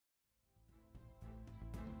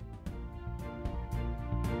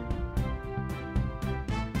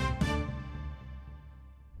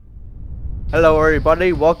Hello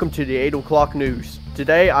everybody, welcome to the 8 o'clock news.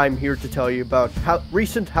 Today I'm here to tell you about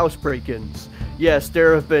recent house break-ins. Yes,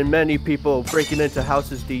 there have been many people breaking into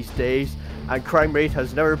houses these days, and crime rate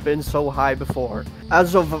has never been so high before.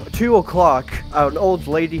 As of 2 o'clock, an old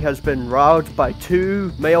lady has been robbed by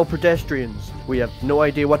 2 male pedestrians. We have no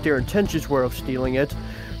idea what their intentions were of stealing it,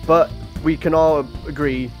 but we can all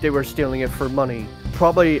agree they were stealing it for money.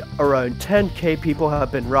 Probably around 10k people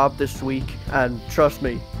have been robbed this week, and trust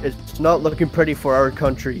me, it's not looking pretty for our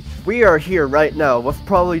country. We are here right now with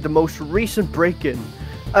probably the most recent break-in.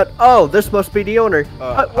 And oh, this must be the owner.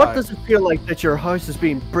 What does it feel like that your house is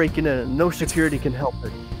being breaking in and no security can help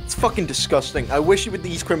it? It's fucking disgusting. I wish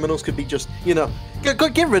these criminals could be just, you know,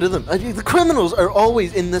 get rid of them. The criminals are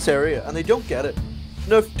always in this area, and they don't get it.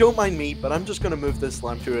 No, don't mind me, but I'm just gonna move this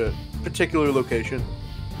slime to a particular location.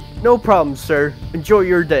 No problem, sir. Enjoy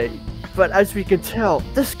your day. But as we can tell,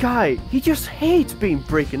 this guy, he just hates being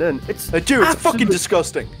breaking in. It's fucking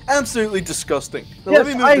disgusting. Absolutely disgusting. Now let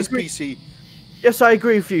me move this PC. Yes, I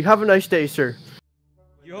agree with you. Have a nice day, sir.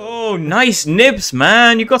 Yo, nice nips,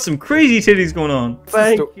 man. You got some crazy titties going on.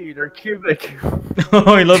 Thank you. They're cubic.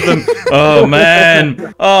 Oh, I love them. Oh,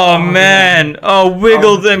 man. Oh, man. Oh,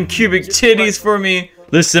 wiggle them cubic titties for me.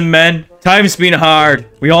 Listen, man. Time's been hard.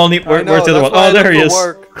 We all need... Where's the other one? Oh, there he is.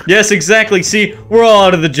 Yes, exactly. See, we're all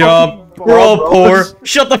out of the job. We're all poor.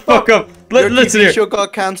 Shut the fuck up. Listen here. Your TV show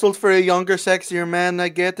got cancelled for a younger, sexier man. I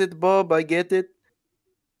get it, Bob. I get it.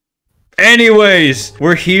 Anyways,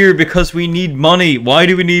 we're here because we need money. Why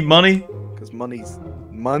do we need money? Because money's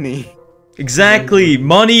money. Exactly.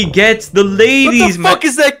 Money gets the ladies. What the fuck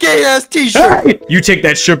is that gay-ass t-shirt? Hey, you take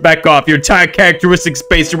that shirt back off. Your entire characteristics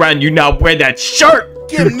based around you now wear that shirt.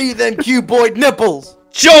 Give me them cuboid nipples.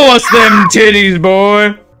 Show us them titties,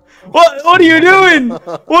 boy. What are you doing?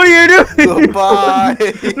 What are you doing? Goodbye.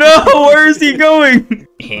 No, where is he going?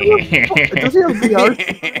 Hey.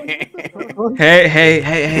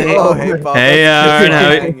 Oh, hey, Bob. Hey,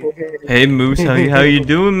 Aaron. Hey, Moose. How you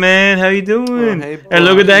doing, man? How you doing? Oh, hey,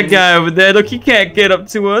 look at that guy over there. Look, he can't get up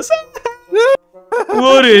to us.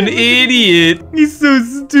 What an idiot. He's so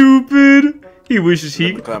stupid. He wishes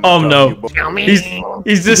he... Oh, no.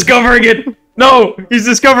 He's discovering it. No, he's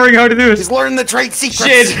discovering how to do it. He's learning the trade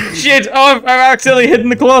secrets. Shit. Oh, I've accidentally hid in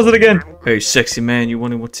the closet again. Hey, sexy man, you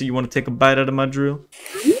want to take a bite out of my drill?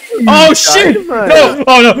 Oh shit! No!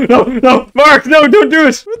 Oh no! Mark, no, don't do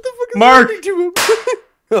it! What the fuck is Mark? happening to him?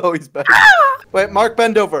 Oh, he's back. Wait, Mark,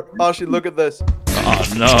 bend over. Oh shit, look at this. Oh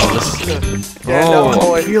no! Yeah, no,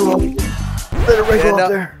 boy. Let it wriggle up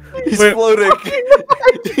there. He's floating.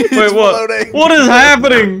 Wait, what? Floating. What is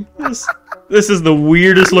happening? This is the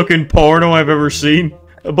weirdest looking porno I've ever seen.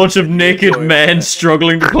 A bunch of naked men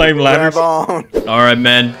struggling to climb ladders. Alright,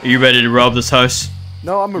 man. Are you ready to rob this house?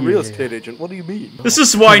 No, I'm a real estate agent. What do you mean? This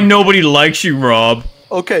is why nobody likes you, Rob.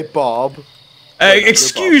 Okay, Bob.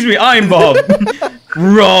 Excuse me, I'm Bob.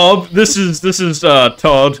 Rob, this is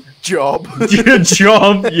Todd. Job.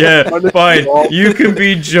 Job, yeah, fine. You can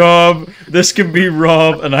be Job, this can be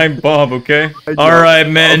Rob, and I'm Bob, okay? Alright,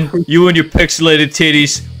 man, you and your pixelated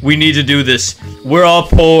titties, we need to do this. We're all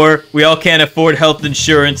poor, we all can't afford health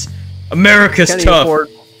insurance. America's tough.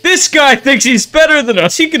 This guy thinks he's better than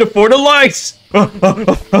us, he can afford a light.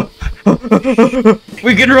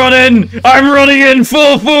 We can run in! I'm running in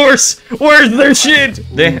full force! Where's their shit?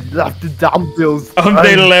 They left the damn bills.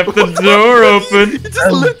 They left the door open. He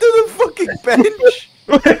just lifted the fucking bench.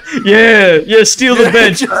 Yeah, steal the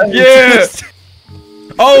bench. Yeah.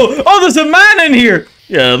 Oh, there's a man in here.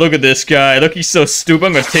 Yeah, look at this guy. Look, he's so stupid.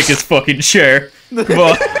 I'm gonna take his fucking chair. Come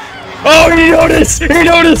on. Oh, he noticed! He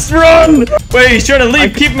noticed! Run! Wait, he's trying to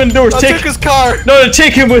leave. Keep him indoors. I took his car. No,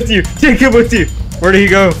 take him with you. Take him with you. Where did he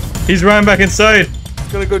go? He's running back inside.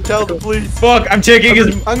 He's gonna go tell the police. Fuck! I'm taking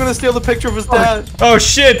his. I'm gonna steal the picture of his dad. Oh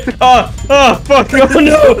shit! Oh fuck! Oh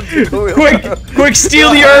no! Quick!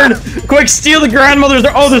 Steal the urn! Quick! Steal the grandmother's.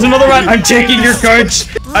 Oh, there's another one. I'm taking your couch.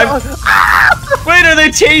 Wait, are they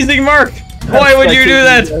tasing Mark? Why would you do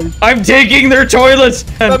that? I'm taking their toilets.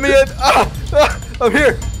 Let me in. I'm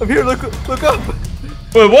here. Look up.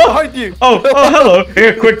 Wait, what? Behind you. Oh, hello.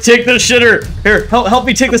 Here, quick, take this shitter. Here, help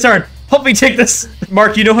me take this iron. Help me take this.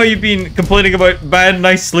 Mark, you know how you've been complaining about bad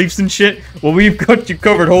night sleeps and shit? Well, we've got you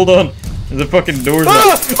covered. Hold on. The fucking door's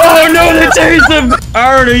up. Oh no, they tased him.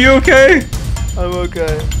 Aaron, are you okay? I'm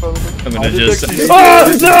okay. I'm gonna just.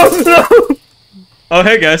 Oh no! Oh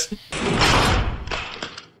hey guys.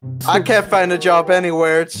 I can't find a job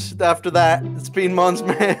anywhere. It's after that. It's been months,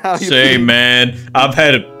 man. How you Say, been? man, I've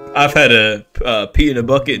had a pee in a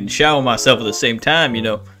bucket and shower myself at the same time. You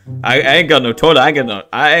know, I ain't got no toilet. I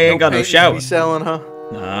ain't got no shower. You selling, huh?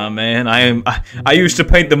 Nah, man, I used to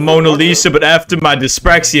paint the Mona Lisa, but after my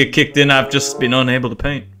dyspraxia kicked in, I've just been unable to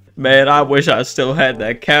paint. Man, I wish I still had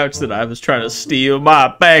that couch that I was trying to steal.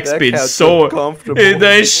 My back's been sore.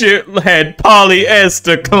 That shit had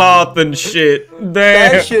polyester cloth and shit. Damn.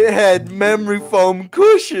 That shit had memory foam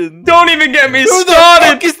cushions. Don't even get me started. Who the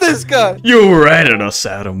fuck is this guy? You ratted us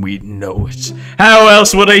out and we know it. How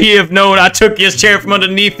else would he have known I took his chair from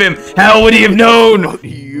underneath him? How would he have known? Who do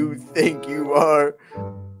you think you are?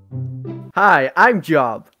 Hi, I'm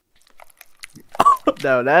Job.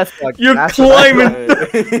 No, that's like You're climbing.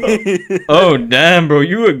 Oh damn, bro,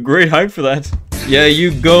 you a great height for that. Yeah,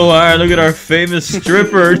 you go. Alright, look at our famous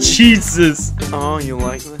stripper. Jesus. Oh, you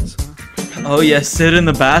like this? Huh? Oh yeah, sit in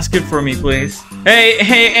the basket for me, please. Hey,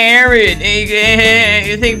 Aaron. Hey,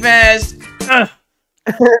 you think fast? Aww.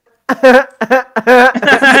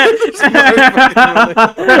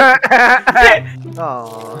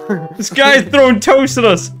 This guy's throwing toast at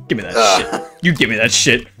us. Give me that shit. You give me that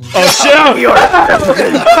shit. Oh shit!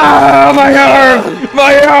 Ah, my arm!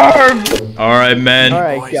 My arm! All right, man. All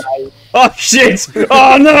right, guys. Oh shit!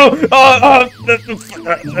 Oh no!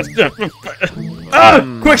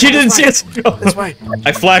 Quick! He didn't see it. This way.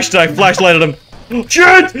 I flashlighted him.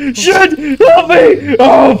 Shit! Help me!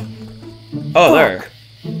 Oh! Oh, there.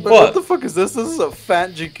 What the fuck is this? This is a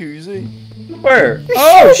fat jacuzzi. Where?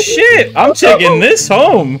 Oh shit! I'm taking this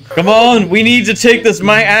home. Come on, we need to take this.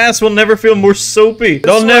 My ass will never feel more soapy.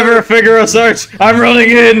 They'll never figure us out. I'm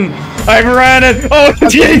running in. I ran it. Oh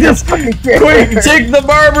Jesus! Quick, take the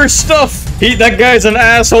barber stuff. That guy's an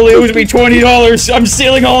asshole. He owes me $20. I'm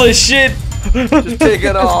stealing all his shit. Just take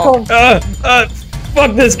it all.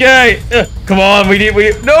 Fuck this guy. Come on,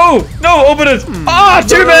 no, open it. Ah,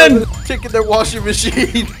 two men. Taking their washing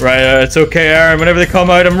machine. Right, it's okay, Aaron. Whenever they come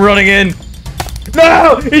out, I'm running in.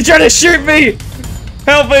 No! He's trying to shoot me!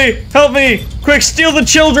 Help me! Help me! Quick, steal the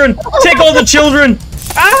children! Take all the children!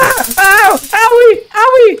 Ah! Ow! Owie!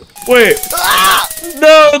 Owie! Wait. Ah!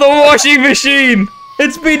 No, the washing machine!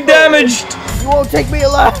 It's been damaged! You won't take me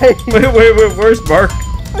alive! Wait, where's Mark?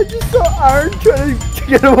 I just saw Aaron trying to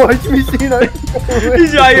get a washing machine out.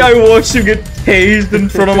 I watched him get tased in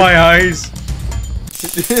front of my eyes.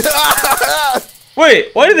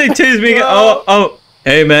 Wait, why did they tase me again? Oh.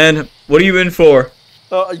 Hey, man. What are you in for?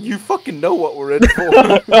 You fucking know what we're in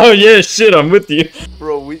for. Oh yeah, shit, I'm with you.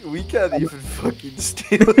 Bro, we can't even fucking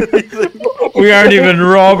steal anything. We aren't even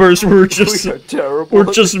robbers, we're just We are terrible.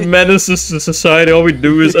 We're just menaces to society. All we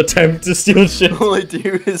do is attempt to steal shit. All I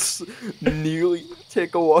do is nearly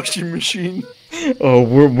take a washing machine. Oh,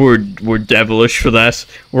 we're devilish for that.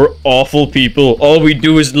 We're awful people. All we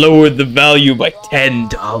do is lower the value by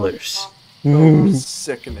 $10. Oh,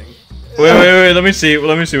 sickening. Wait, let me see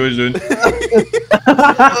what he's doing.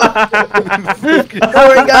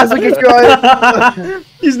 Alright guys, look at your eyes.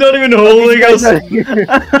 He's not even holding us.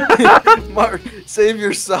 Mark, save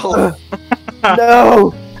yourself.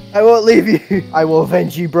 No, I won't leave you. I will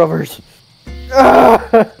avenge you, brothers.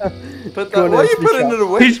 But why are you putting it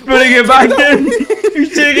away? He's putting it back in.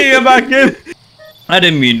 He's taking it back in. I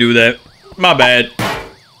didn't mean to do that. My bad.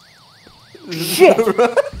 Shit!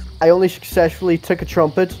 I only successfully took a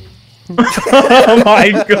trumpet. Oh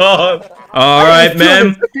my god. Alright,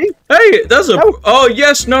 man. Hey, that's a... Oh,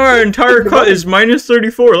 yes, no, our entire cut is minus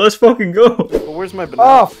 34. Let's fucking go. Well, where's my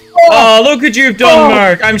banana? Oh, look what you've done,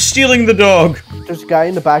 Mark. I'm stealing the dog. There's a guy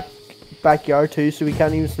in the backyard too, so we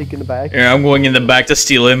can't even sneak in the back. Yeah, I'm going in the back to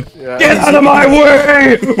steal him. Yeah. Get out of my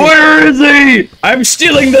way! Where is he? I'm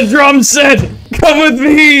stealing the drum set! Come with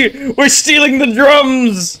me! We're stealing the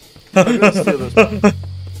drums! I'm gonna steal this.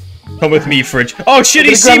 Come with me, fridge. Oh shit,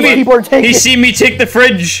 he see me! He see me take the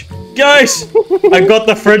fridge! Guys! I got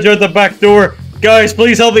the fridge out the back door. Guys,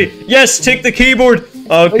 please help me. Yes, take the keyboard.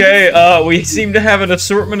 Okay, we seem to have an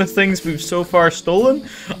assortment of things we've so far stolen.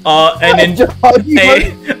 A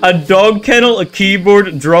dog kennel, a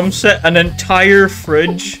keyboard, drum set, an entire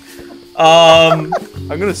fridge. I'm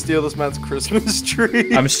gonna steal this man's Christmas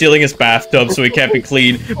tree. I'm stealing his bathtub so he can't be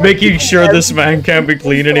clean. Making sure this man can't be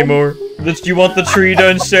clean anymore. Do you want the tree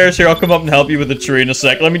downstairs? Here, I'll come up and help you with the tree in a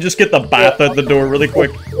sec. Let me just get the bath out the door really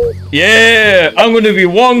quick. Yeah, I'm gonna be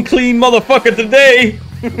one clean motherfucker today.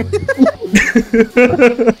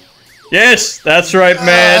 Yes, that's right,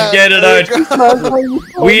 man. Get it out.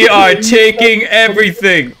 We are taking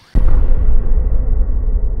everything.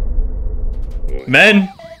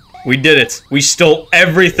 Men, we did it. We stole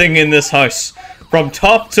everything in this house. From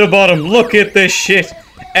top to bottom, look at this shit.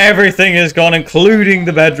 Everything is gone, including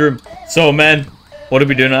the bedroom. So, men, what do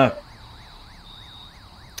we do now?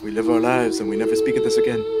 We live our lives and we never speak of this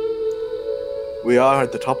again. We are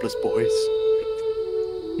the Topless Boys.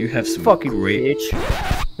 You have some Fucking great. bitch.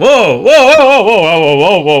 Whoa! Whoa! Whoa! Whoa! Whoa!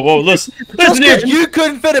 Whoa! Whoa! Whoa! Listen! Listen here! You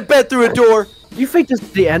couldn't fit a bed through a door. You think this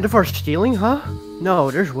is the end of our stealing, huh? No,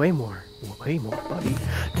 there's way more. Way more, buddy.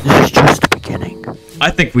 This is just the beginning. I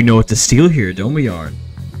think we know what to steal here, don't we, Arn?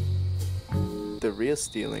 The real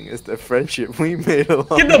stealing is the friendship we made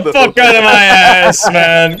along Get the fuck out of my ass,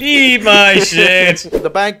 man! Eat my shit! The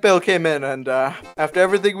bank bill came in, and after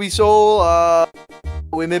everything we sold,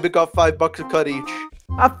 we maybe got $5 a cut each.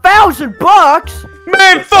 $1,000?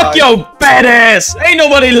 Man, fuck your badass! Ain't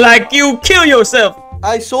nobody like you! Kill yourself!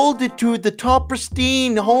 I sold it to the top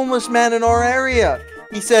pristine homeless man in our area.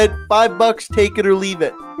 He said, $5, take it or leave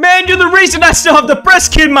it. Man, you're the reason I still have the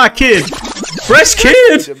breastfeed my kid!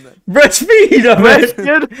 Breastfeed? Breastfeed,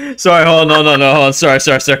 man! Sorry, hold on, hold on. Sorry.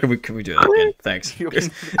 Can we do that again? Thanks.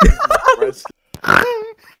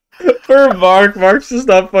 Poor Mark's just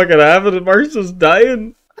not fucking having it. Mark's just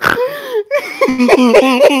dying.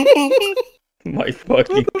 My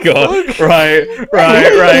fucking god. Right.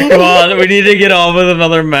 Come on. We need to get on with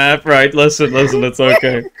another map. Right, listen, it's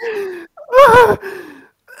okay.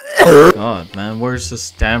 God, man, where's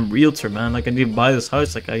this damn realtor, man? Like, I need to buy this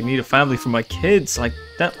house. Like, I need a family for my kids. Like,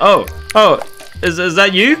 that. Oh, is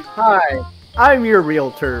that you? Hi, I'm your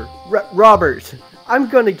realtor, Robert. I'm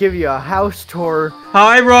gonna give you a house tour.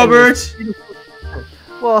 Hi, Robert.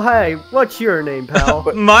 Well, hey, what's your name,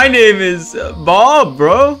 pal? My name is Bob,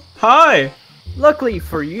 bro. Hi. Luckily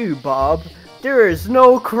for you, Bob, there is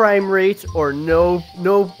no crime rate or no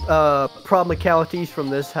problemicalities from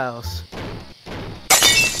this house.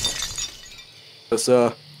 What's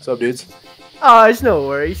up, dudes? Ah, it's no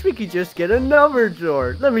worries. We could just get another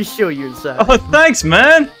door. Let me show you inside. Oh, thanks,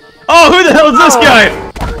 man. Oh, who the hell is this guy?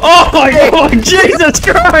 Oh my god, Jesus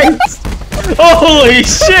Christ! Holy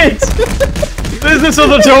shit! Is this on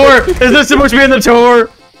the tour? Is this supposed to be in the tour?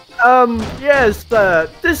 Yes,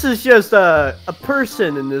 this is just, a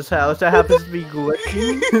person in this house that happens to be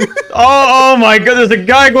glitching. Oh my god, there's a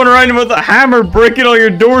guy going around with a hammer breaking all your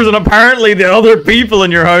doors and apparently the other people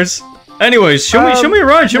in your house. Anyways, show me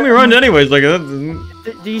around anyways, like,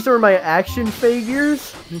 these are my action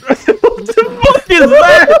figures? what the fuck is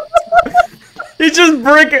that? He's just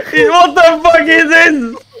breaking, what the fuck is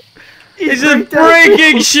this? He's just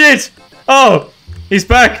breaking shit! Oh, he's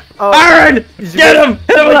back. Oh, Aaron! Get him!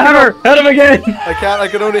 Hit him with a hammer! Hit him again! I can't, I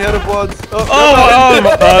can only hit him once. Oh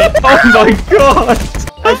my god!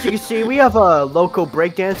 As you can see, we have a local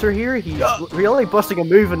breakdancer here. He's really busting a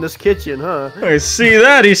move in this kitchen, huh? I see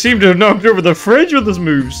that. He seemed to have knocked over the fridge with his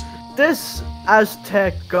moves. This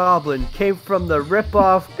Aztec goblin came from the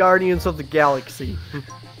rip-off Guardians of the Galaxy.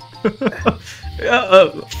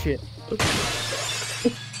 Shit.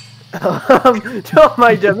 Don't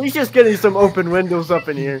mind him. He's just getting some open windows up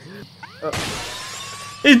in here.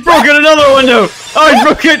 He's broken another window! Oh, he's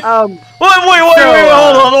broken! Wait,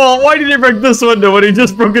 hold on. Why did he break this window when he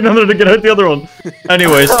just broke another to get out the other one?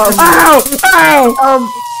 Anyways. Ow!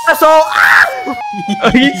 That's all!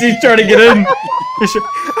 He's trying to get in.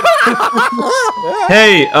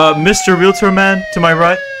 Hey, Mr. Realtor Man, to my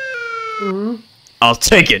right. I'll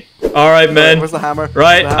take it. Alright, man. Where's the hammer?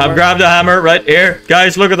 Right, I've grabbed the hammer right here.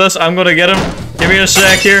 Guys, look at this. I'm gonna get him. Give me a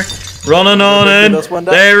sec here. Running on in.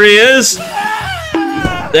 There he is.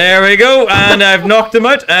 There we go. And I've knocked him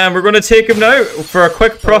out. And we're gonna take him now for a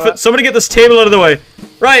quick profit. Somebody get this table out of the way.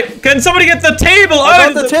 Right, can somebody get the table out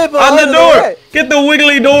of the table and the door? Get the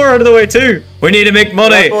wiggly door out of the way too. We need to make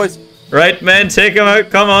money. Right, man, take him out.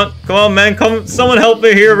 Come on, man. Come, someone help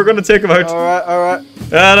me here. We're gonna take him out. Alright.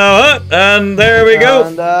 And there we go.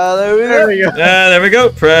 And there we go. There we go.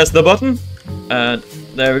 Press the button. And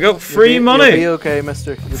there we go. Free money. You'll be okay,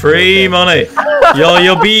 mister. Free money.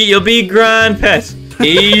 You'll be grand pet.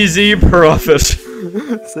 Easy profit.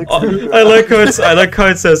 I like how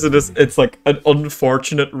it says it is. It's like an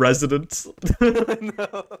unfortunate resident.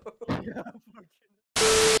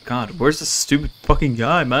 God, where's this stupid fucking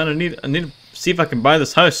guy, man? I need to see if I can buy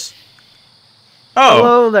this house. Oh.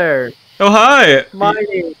 Hello there. Oh, hi. My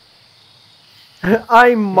name.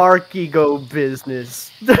 I'm MarkyGoBusiness.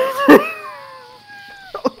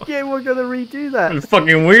 Okay, we're gonna redo that.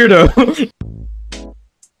 Fucking weirdo.